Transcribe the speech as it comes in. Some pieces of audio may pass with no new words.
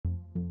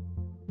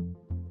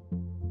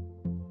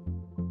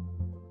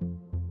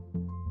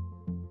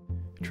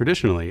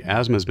Traditionally,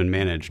 asthma has been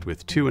managed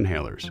with two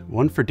inhalers,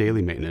 one for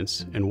daily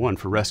maintenance and one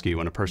for rescue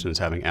when a person is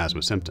having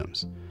asthma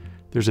symptoms.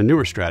 There's a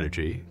newer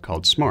strategy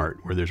called SMART,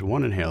 where there's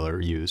one inhaler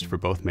used for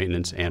both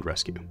maintenance and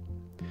rescue.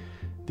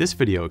 This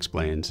video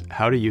explains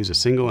how to use a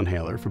single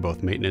inhaler for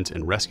both maintenance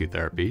and rescue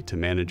therapy to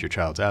manage your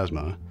child's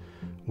asthma,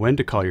 when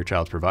to call your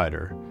child's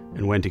provider,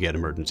 and when to get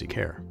emergency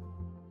care.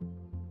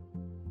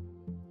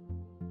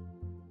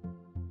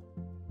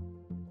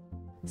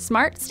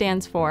 SMART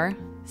stands for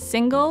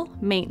Single,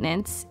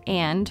 Maintenance,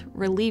 and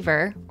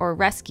Reliever or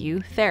Rescue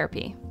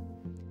Therapy.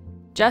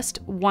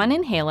 Just one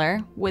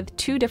inhaler with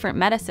two different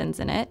medicines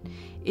in it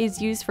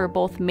is used for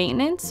both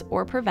maintenance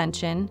or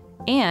prevention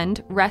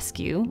and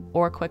rescue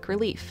or quick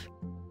relief.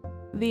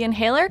 The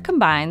inhaler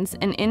combines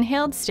an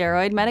inhaled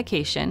steroid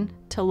medication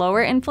to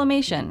lower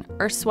inflammation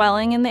or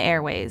swelling in the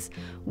airways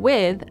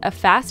with a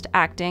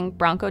fast-acting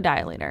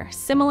bronchodilator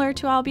similar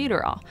to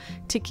albuterol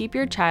to keep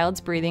your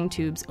child's breathing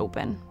tubes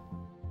open.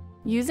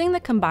 Using the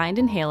combined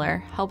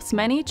inhaler helps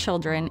many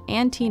children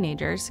and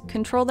teenagers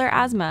control their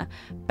asthma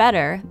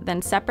better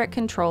than separate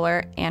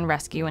controller and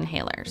rescue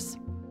inhalers.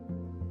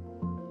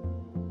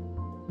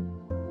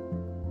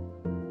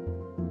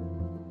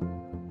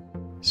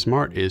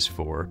 SMART is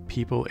for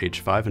people age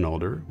 5 and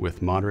older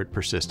with moderate,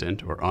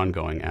 persistent, or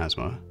ongoing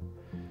asthma,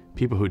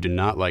 people who do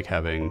not like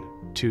having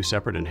two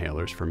separate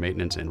inhalers for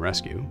maintenance and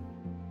rescue,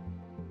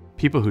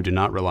 people who do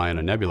not rely on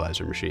a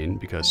nebulizer machine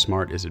because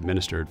SMART is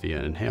administered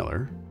via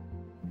inhaler,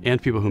 and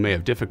people who may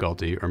have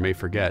difficulty or may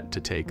forget to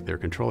take their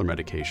controller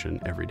medication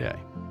every day.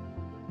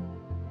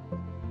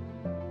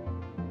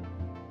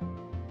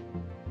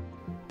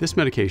 This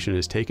medication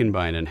is taken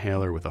by an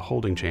inhaler with a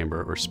holding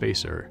chamber or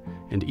spacer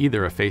and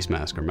either a face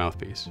mask or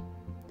mouthpiece.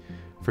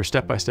 For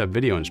step-by-step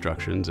video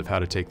instructions of how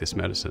to take this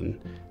medicine,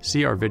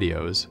 see our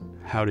videos,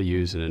 How to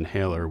Use an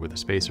Inhaler with a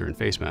Spacer and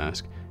Face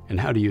Mask, and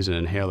How to Use an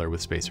Inhaler with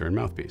Spacer and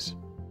Mouthpiece.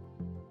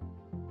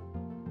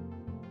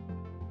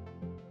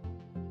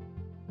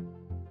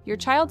 Your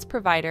child's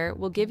provider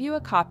will give you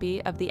a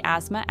copy of the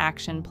Asthma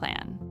Action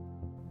Plan.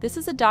 This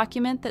is a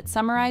document that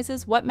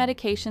summarizes what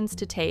medications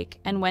to take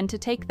and when to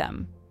take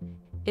them.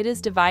 It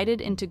is divided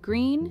into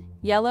green,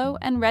 yellow,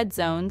 and red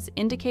zones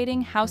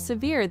indicating how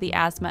severe the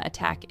asthma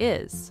attack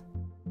is.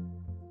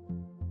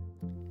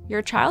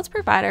 Your child's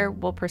provider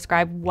will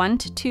prescribe 1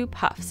 to 2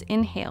 puffs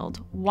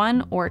inhaled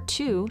 1 or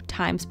 2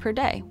 times per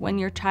day when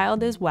your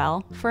child is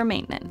well for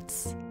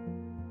maintenance.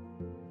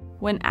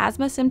 When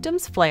asthma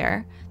symptoms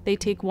flare, they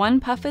take 1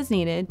 puff as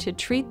needed to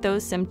treat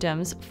those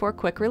symptoms for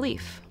quick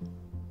relief.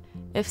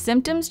 If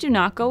symptoms do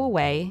not go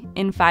away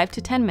in 5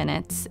 to 10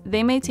 minutes,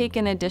 they may take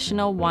an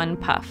additional 1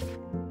 puff.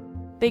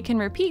 They can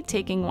repeat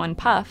taking 1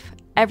 puff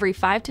every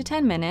 5 to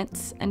 10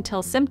 minutes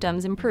until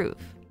symptoms improve.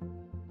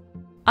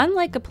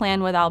 Unlike a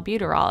plan with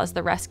albuterol as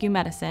the rescue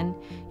medicine,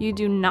 you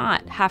do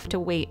not have to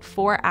wait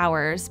 4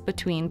 hours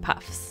between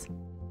puffs.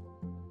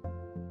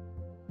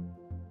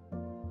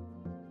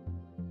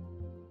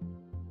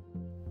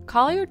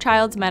 Call your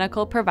child's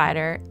medical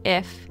provider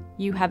if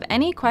you have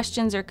any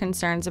questions or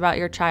concerns about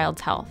your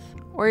child's health,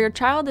 or your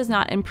child is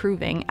not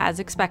improving as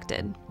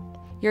expected.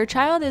 Your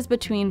child is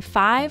between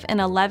 5 and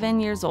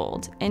 11 years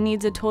old and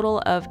needs a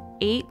total of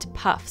 8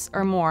 puffs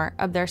or more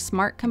of their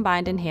SMART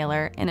combined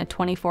inhaler in a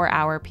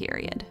 24-hour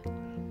period.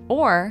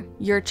 Or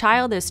your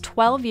child is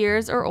 12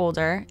 years or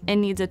older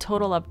and needs a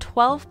total of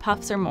 12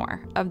 puffs or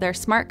more of their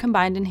SMART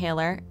combined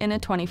inhaler in a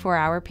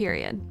 24-hour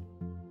period.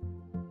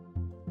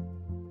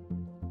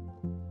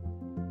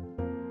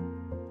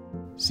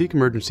 Seek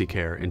emergency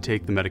care and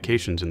take the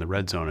medications in the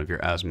red zone of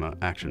your asthma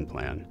action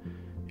plan.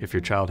 If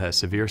your child has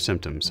severe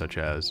symptoms such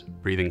as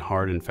breathing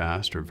hard and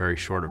fast or very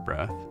short of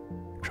breath,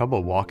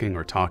 trouble walking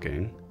or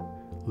talking,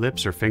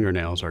 lips or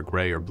fingernails are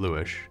gray or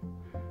bluish,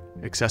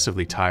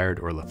 excessively tired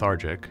or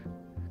lethargic,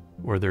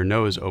 or their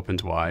nose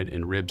opens wide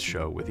and ribs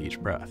show with each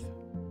breath.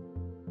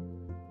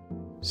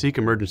 Seek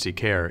emergency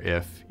care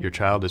if your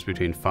child is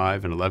between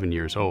 5 and 11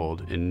 years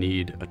old and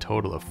need a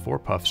total of 4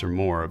 puffs or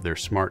more of their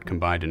SMART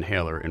combined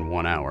inhaler in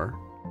 1 hour,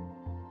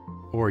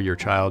 or your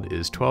child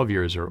is 12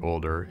 years or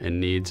older and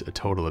needs a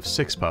total of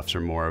 6 puffs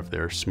or more of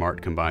their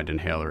SMART combined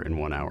inhaler in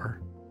 1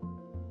 hour.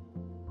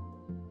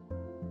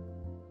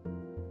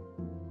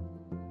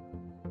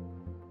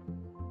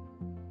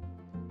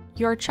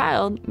 Your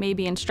child may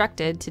be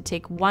instructed to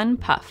take 1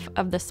 puff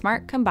of the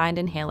SMART combined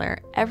inhaler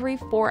every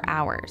 4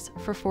 hours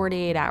for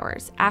 48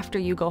 hours after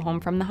you go home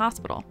from the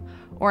hospital,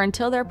 or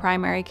until their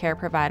primary care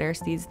provider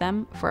sees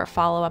them for a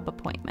follow-up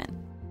appointment.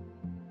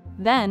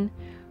 Then,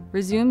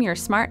 resume your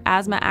SMART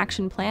Asthma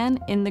Action Plan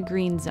in the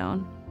green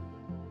zone.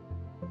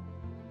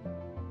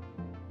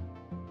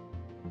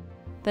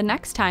 The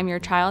next time your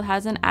child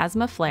has an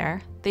asthma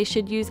flare, they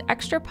should use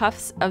extra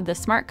puffs of the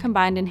SMART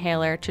combined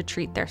inhaler to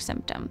treat their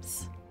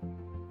symptoms.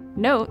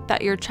 Note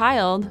that your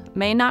child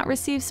may not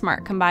receive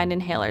SMART combined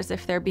inhalers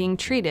if they're being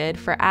treated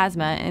for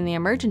asthma in the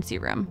emergency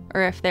room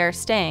or if they're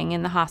staying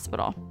in the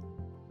hospital.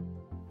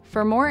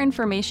 For more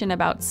information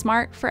about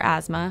SMART for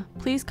asthma,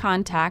 please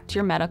contact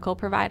your medical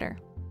provider.